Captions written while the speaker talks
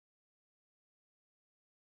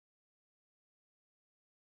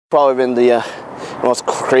Probably been the most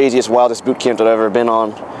craziest, wildest boot camp that I've ever been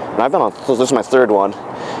on. And I've been on, this is my third one.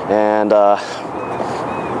 And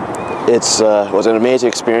it was an amazing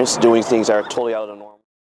experience, doing things that are totally out of the norm.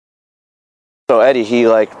 So Eddie, he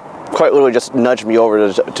quite literally just nudged me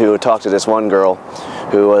over to talk to this one girl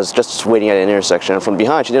who was just waiting at an intersection. And from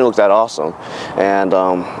behind, she didn't look that awesome. And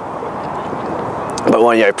but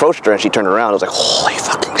when I approached her and she turned around, I was like, holy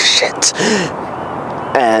fucking shit.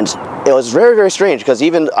 And it was very, very strange, because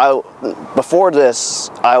even before this,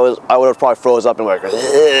 I would have probably froze up and like, ugh.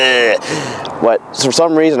 But for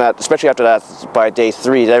some reason, especially after that, by day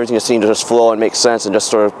 3, everything just seemed to just flow and make sense and just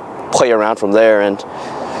sort of play around from there. And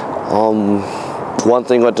one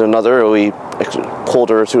thing led to another. We pulled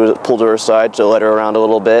her aside to let her around a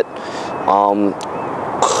little bit.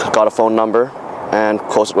 Got a phone number and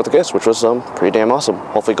closed it with a kiss, which was pretty damn awesome.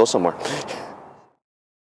 Hopefully, it goes somewhere.